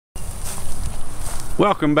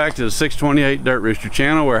Welcome back to the 628 Dirt Rooster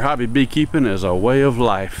channel, where hobby beekeeping is a way of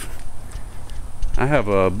life. I have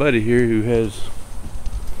a buddy here who has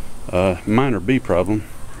a minor bee problem.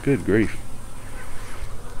 Good grief.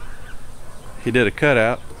 He did a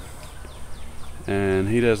cutout and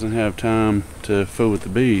he doesn't have time to fool with the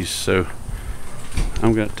bees, so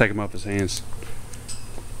I'm going to take him off his hands.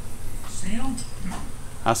 See him?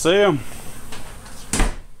 I see him.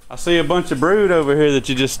 I see a bunch of brood over here that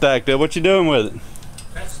you just stacked up. What you doing with it?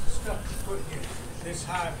 That's the stuff to put here. This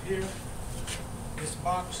hive here, this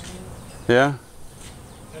box here. Yeah?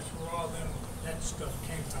 That's where all that stuff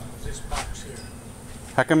came from, was this box here.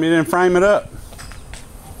 How come you didn't frame it up?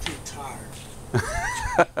 I'm too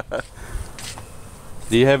tired.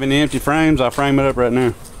 Do you have any empty frames? I'll frame it up right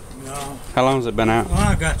now. No. How long has it been out? Well,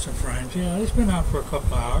 I got some frames. Yeah, it's been out for a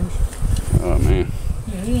couple of hours. Oh man.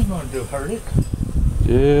 Yeah, it ain't going to hurt it.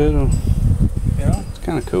 Yeah, Yeah. it's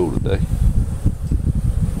kind of cool today.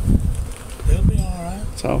 They'll be all right.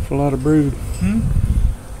 It's an awful lot of brood. Hmm?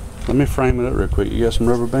 Let me frame it up real quick. You got some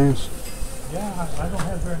rubber bands? Yeah, I don't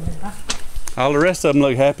have very many. All the rest of them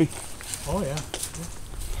look happy. Oh, yeah.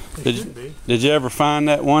 They should be. Did you ever find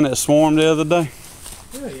that one that swarmed the other day?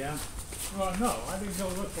 Yeah. Well, no, I didn't go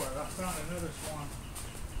look for it. I found another swan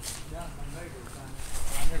down in my neighbor's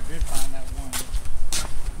house. I never did find that one.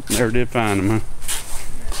 Never did find them, huh?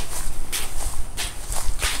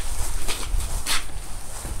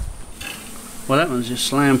 Well, that one's just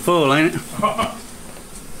slam full, ain't it? You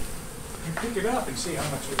pick it up and see how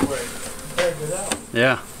much it weighs compared to that one.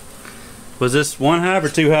 Yeah. Was this one hive or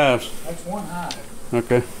two hives? That's one hive.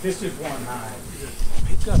 Okay. This is one hive.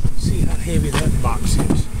 Pick up and see how heavy that box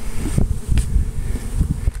is.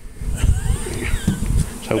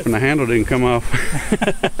 Just hoping the handle didn't come off.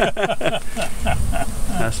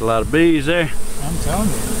 That's a lot of bees there. I'm telling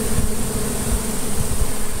you.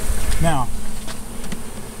 Now,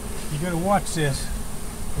 you got to watch this,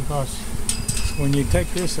 because when you take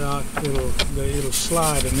this out, it'll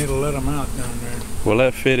slide and it'll let them out down there. Will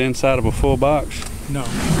that fit inside of a full box? No.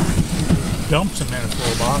 Dumps them in a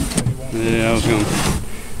full box, but it won't. Yeah,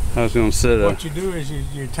 I was gonna set up. What you do is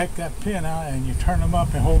you take that pin out and you turn them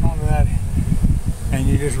up and hold on to that, and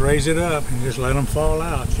you just raise it up and just let them fall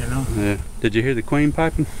out, you know. Yeah. Did you hear the queen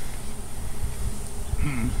piping?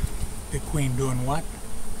 The queen doing what?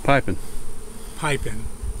 Piping. Piping.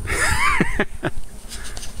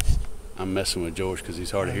 I'm messing with George because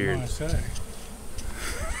he's hard of hearing.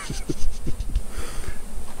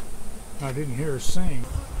 I didn't hear her sing.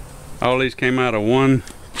 All these came out of one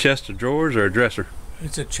chest of drawers or a dresser?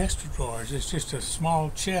 It's a chest of drawers. It's just a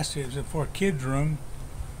small chest. It's for a kid's room,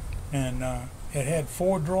 and it had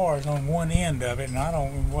 4 drawers on one end of it, and I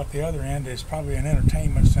don't know what the other end is. Probably an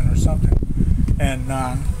entertainment center or something. And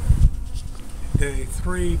the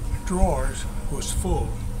 3 drawers was full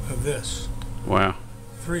of this. Wow.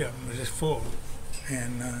 3 of them was just full,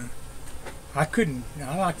 and I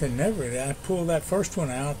like to never. I pulled that first one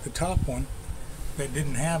out, the top one, that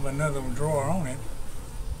didn't have another drawer on it,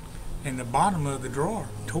 and the bottom of the drawer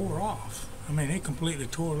tore off. I mean, it completely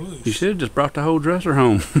tore loose. You should have just brought the whole dresser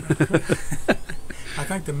home. I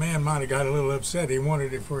think the man might have got a little upset. He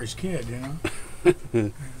wanted it for his kid, you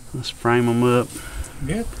know. Let's frame them up.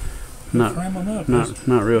 Yep. Frame them up.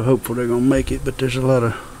 Not real hopeful they're gonna make it, but there's a lot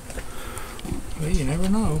of. Well, you never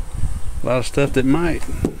know. A lot of stuff that might.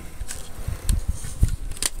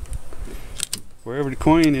 Wherever the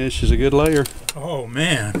queen is, she's a good layer. Oh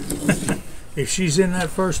man. If she's in that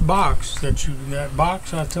first box, that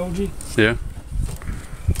box I told you, Yeah.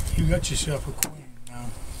 you got yourself a queen now.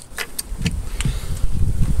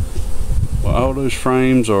 Well, all those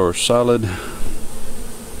frames are solid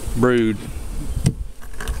brood,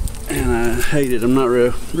 and I hate it. I'm not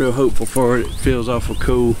real hopeful for it. It feels awful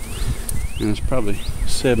cool, and it's probably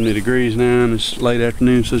 70 degrees now, and it's late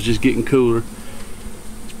afternoon, so it's just getting cooler.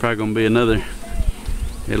 It's probably gonna be another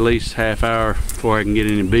at least half hour before I can get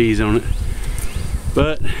any bees on it.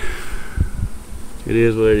 But it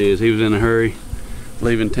is what it is. He was in a hurry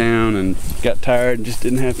leaving town and got tired and just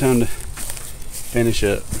didn't have time to finish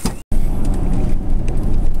up.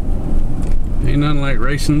 Ain't nothing like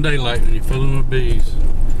racing daylight when you're fooling with bees.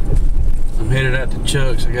 I'm headed out to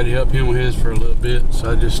Chuck's. I got to help him with his for a little bit,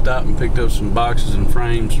 so I just stopped and picked up some boxes and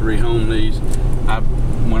frames to rehome these.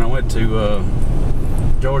 When I went to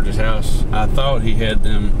George's house, I thought he had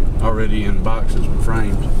them already in boxes with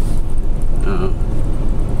frames,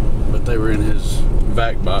 but they were in his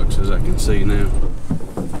vac boxes. I can see now.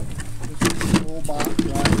 This is a full box,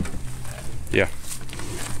 right? Yeah.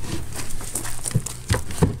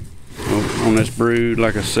 On this brood,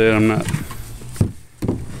 like I said, I'm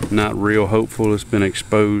not real hopeful. It's been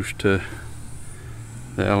exposed to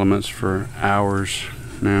the elements for hours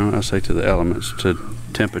now. I say to the elements, to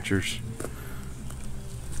temperatures.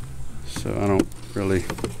 So I don't really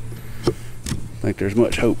think there's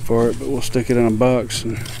much hope for it, but we'll stick it in a box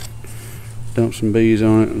and dump some bees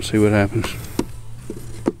on it and see what happens.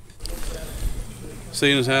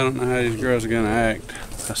 Seeing as I don't know how these girls are gonna act,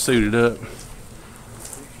 I suited up.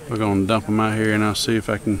 We're gonna dump them out here and I'll see if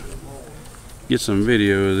I can get some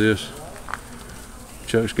video of this.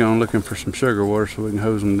 Chuck's gone looking for some sugar water so we can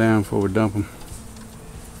hose them down before we dump them.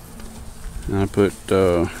 And I put,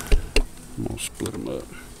 I'm gonna split them up.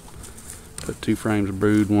 Put 2 frames of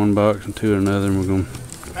brood in one box and 2 in another, and we're gonna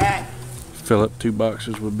fill up 2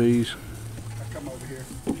 boxes with bees. I'll come over here.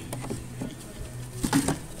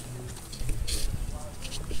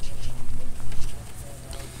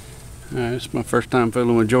 Alright, it's my first time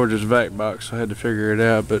fiddling with George's vac box, so I had to figure it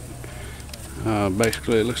out, but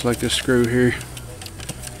basically it looks like this screw here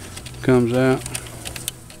comes out.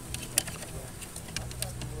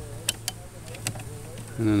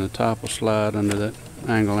 And then the top will slide under that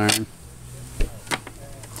angle iron.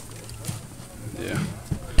 Yeah.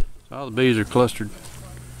 So all the bees are clustered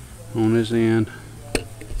on this end.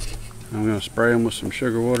 I'm going to spray them with some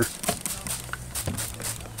sugar water.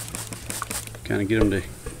 Kind of get them to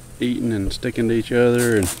eating and sticking to each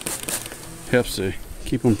other, and helps to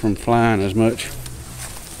keep them from flying as much.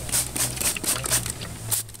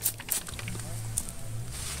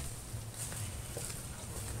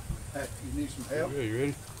 You need some help? Yeah, you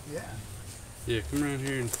ready? Yeah. Yeah, come around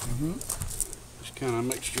here and just kind of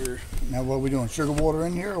make sure. Now what are we doing? Sugar water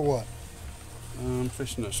in here or what? I'm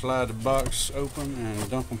fixing to slide the box open and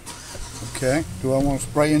dump them. Okay. Do I want to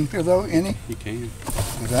spray in here though? Any? You can.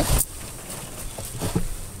 Is that?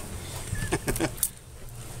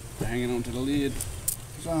 They're hanging onto the lid.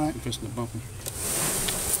 It's all right. I'm fixing to bump them.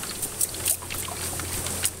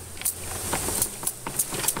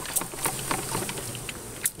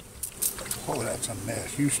 Oh, that's a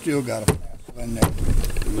mess. You still got a mess in there. I know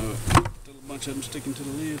it. A little bunch of them sticking to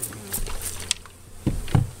the lid.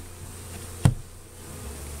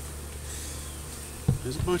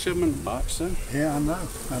 There's a bunch of them in the box, though. Yeah, I know.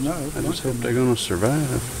 I know. I just hope they're going to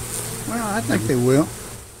survive. Well, I think they will.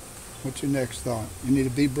 What's your next thought? You need a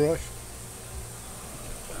bee brush?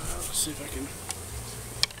 Let's see if I can.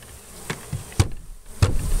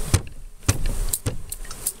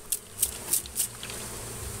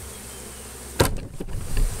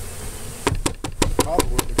 Probably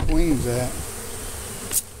where the queen's at.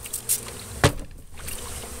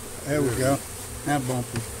 There we go. Now bump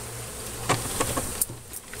them.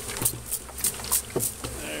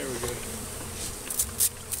 There we go.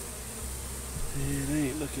 Yeah, they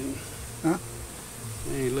ain't looking. Huh?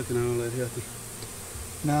 They ain't looking all that healthy.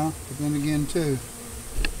 No, but then again too,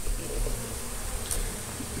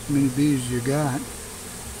 as many bees as you got,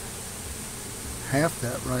 half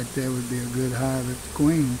that right there would be a good hive at the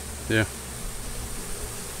queen. Yeah.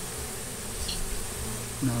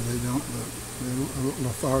 No, they don't look. They're a little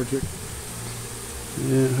lethargic.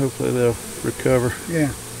 Yeah, hopefully they'll recover.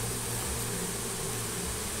 Yeah.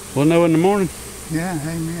 We'll know in the morning. Yeah,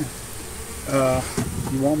 amen.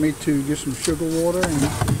 You want me to get some sugar water and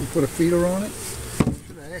we'll put a feeder on it?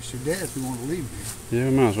 Should have asked your dad if you want to leave me. Yeah,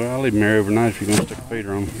 might as well. I'll leave them here overnight if you're going to stick a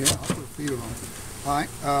feeder on them. Yeah, I'll put a feeder on it. All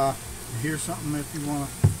right, here's something if you want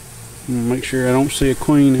to. Make sure I don't see a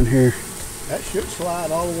queen in here. That should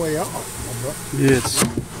slide all the way off, my brother.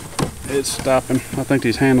 Yeah, it's stopping. I think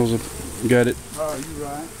these handles have got it. Oh, you're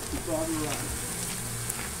right. You're probably right.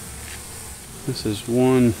 This is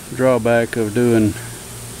one drawback of doing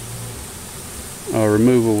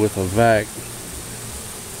removal with a vac.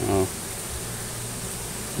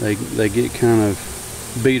 They get kind of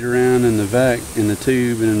beat around in the vac, in the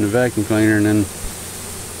tube and in the vacuum cleaner, and then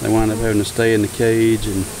they wind up having to stay in the cage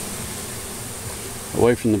and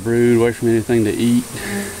away from the brood, away from anything to eat,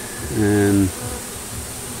 and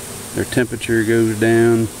their temperature goes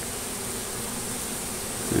down,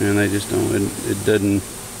 and they just don't, it doesn't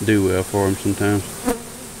do well for them sometimes.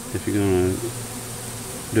 If you're gonna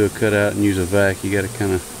do a cutout and use a vac, you gotta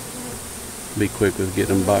kind of be quick with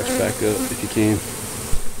getting them boxed back up if you can.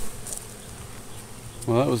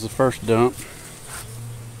 Well, that was the first dump,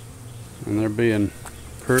 and they're being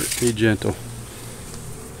pretty gentle.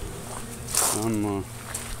 I'm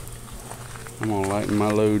gonna lighten my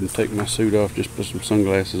load and take my suit off, just put some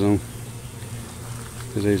sunglasses on,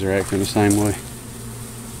 because these are acting the same way.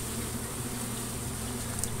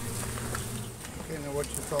 Okay, now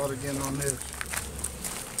what's your thought again on this?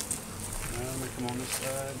 Now, let me come on this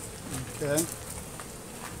side. Okay.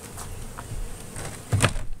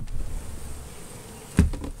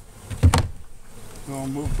 You want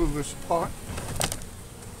to move this apart?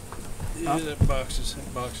 Yeah, that box is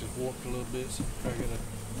warped a little bit, so I gotta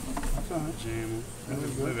jam them.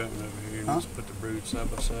 Move that one over here and just put the brood side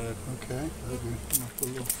by side. Okay, I'm gonna put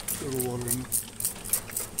a little sugar water in it.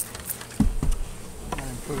 I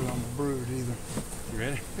didn't put it on the brood either. You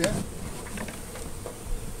ready? Yeah.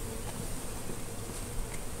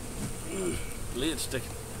 Lid's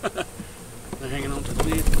sticking. They're hanging on to the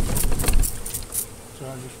lid. So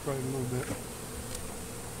I just sprayed a little bit.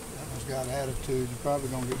 That one's got attitude. You're probably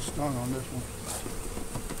gonna get stung on this one.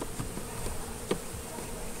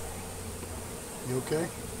 You okay?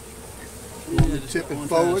 You want me to tip it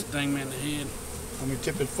forward? Sting me in the head. Let me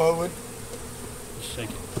tip it forward. Just shake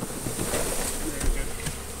it. There we go.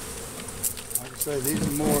 Like I say, these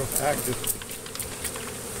are more active.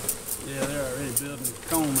 Yeah, they're already building a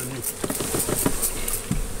comb in here.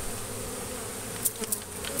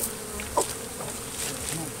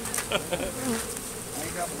 I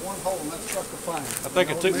ain't got one hole in that truck to find. I think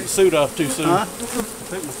I took my suit off too soon. Huh? I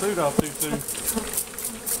took my suit off too soon.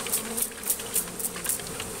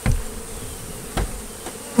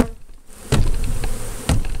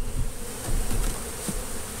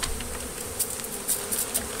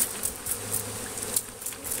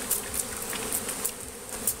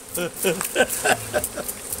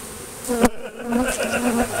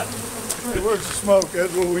 Where's the smoke?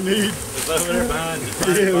 That's what we need. It's over there behind you.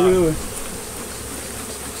 Yeah, really.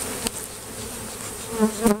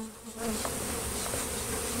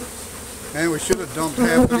 Man, we should have dumped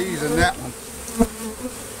half of these in that one.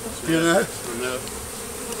 You know?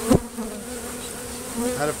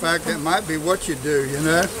 Matter of fact, that might be what you do, you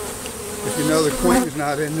know? If you know the queen's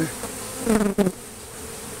not in there.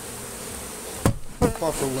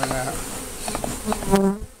 Puffer went out.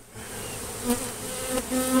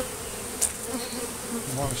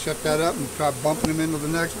 You want to shut that up and try bumping him into the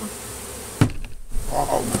next one?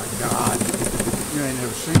 Oh my God. You ain't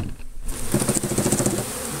never seen it.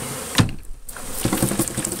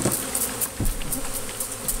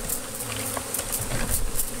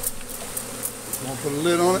 Want to put a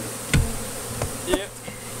lid on it? Yep.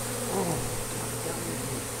 Oh,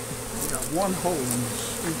 we got one hole in this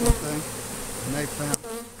stupid thing, and they found it.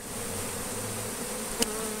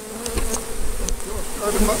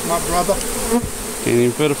 Start him up, my brother. Can't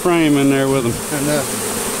even put a frame in there with them. And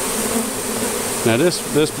Now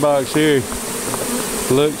this box here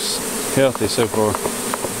looks healthy so far.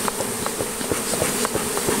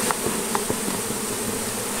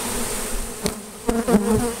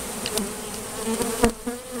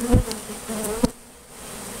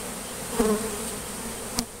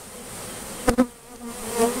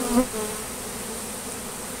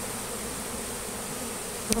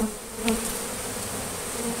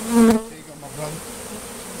 there you go, my brother.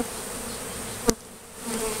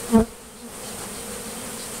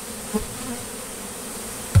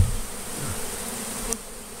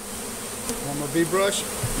 Want my bee brush?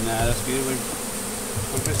 Nah, that's good.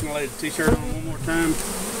 I'm just gonna lay the t-shirt on one more time,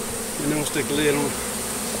 and then we'll stick the lid on.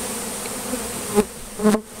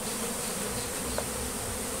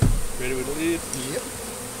 Ready with the lid? Yep.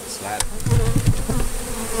 Slide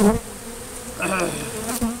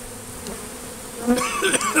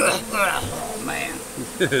Oh, man.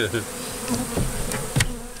 it. It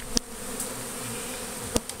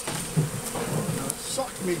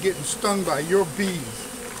sucks me getting stung by your bees.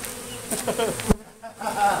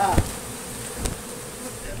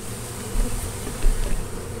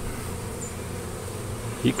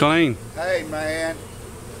 You clean. Hey, man.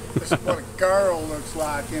 This is what a girl looks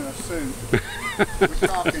like in a suit. We're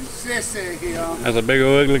talking sissy here. That's a big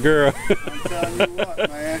old ugly girl. I'm telling you what,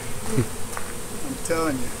 man. I'm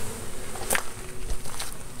telling you.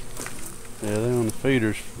 Yeah, they're on the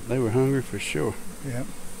feeders. They were hungry for sure. Yep.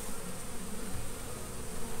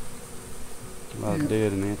 A lot of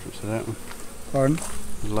dead in the entrance of that one. Pardon?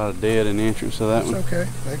 There's a lot of dead in the entrance of that That's one. okay.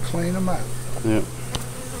 They clean them out. Yep.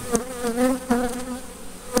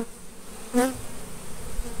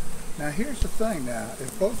 Now here's the thing now,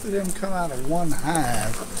 if both of them come out of one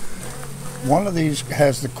hive, one of these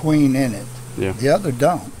has the queen in it. Yeah. The other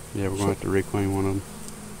don't. Yeah, we're going to have to requeen one of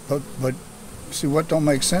them. But see, what don't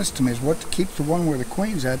make sense to me is what keeps the one where the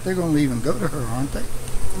queen's at, they're going to even go to her, aren't they?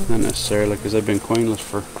 Not necessarily, because they've been queenless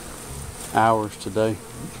for hours today.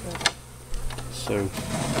 So,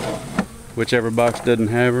 whichever box doesn't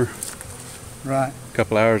have her. Right. A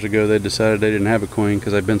couple hours ago they decided they didn't have a queen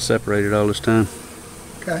because they've been separated all this time.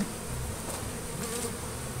 Okay.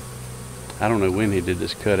 I don't know when he did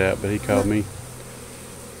this cutout, but he called me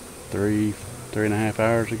three and a half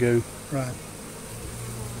hours ago. Right.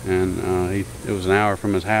 And it was an hour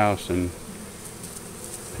from his house, and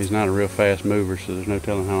he's not a real fast mover, so there's no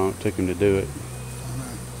telling how long it took him to do it.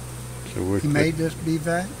 So we're He made this bee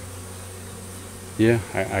vac? Yeah,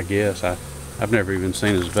 I guess. I've never even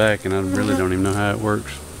seen his vac, and I really don't even know how it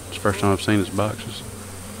works. It's the first time I've seen his boxes.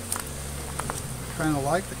 Kind of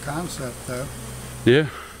like the concept, though. Yeah, You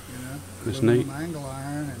know, it's neat. Angle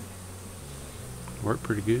iron and Worked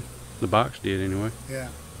pretty good. The box did anyway. yeah.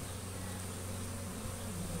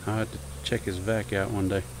 I'll have to check his vac out one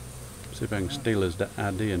day. See if I can steal his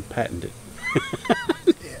idea and patent it.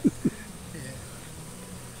 Yeah.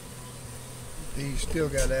 He's still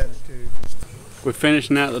got attitude. We're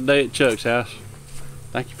finishing out the day at Chuck's house.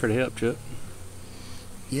 Thank you for the help, Chuck.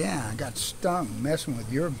 Yeah, I got stung messing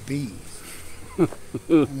with your bees.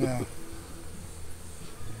 And,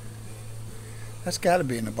 that's got to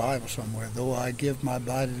be in the Bible somewhere. Though I give my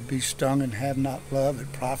body to be stung and have not love,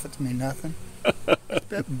 it profits me nothing.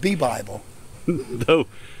 Bee Bible. though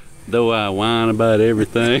I whine about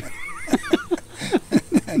everything.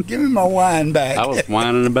 Give me my wine back. I was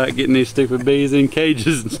whining about getting these stupid bees in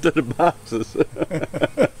cages instead of boxes.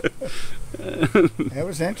 That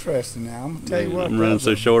was interesting. Now I'm gonna tell you what. I'm running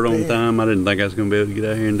so short on time. I didn't think I was gonna be able to get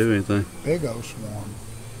out here and do anything. Big old swarm.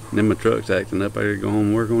 And then my truck's acting up. I gotta go home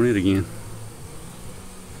and work on it again.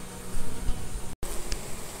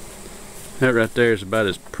 That right there is about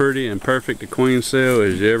as pretty and perfect a queen cell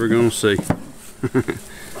as you're ever gonna see.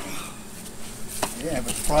 Yeah,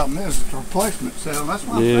 but the problem is it's a replacement cell. That's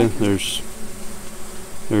what Yeah, I'm thinking.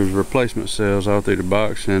 there's replacement cells all through the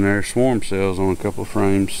box, and there's swarm cells on a couple of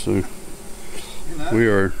frames. So You know, we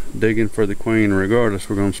are digging for the queen regardless.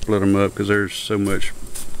 We're gonna split them up because there's so much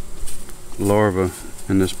larva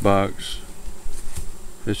in this box.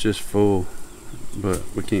 It's just full, but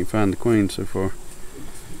we can't find the queen so far.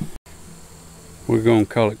 We're gonna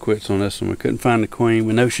call it quits on this one. We couldn't find the queen.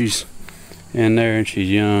 We know she's in there and she's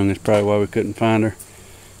young. That's probably why we couldn't find her.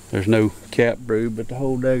 There's no cap brood, but the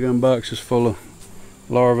whole daggone box is full of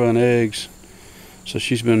larvae and eggs. So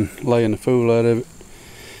she's been laying the fool out of it.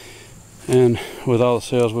 And with all the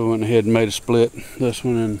cells, we went ahead and made a split. This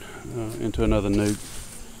one and into another nuke.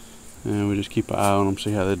 And we just keep an eye on them,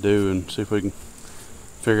 see how they do, and see if we can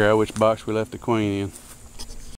figure out which box we left the queen in.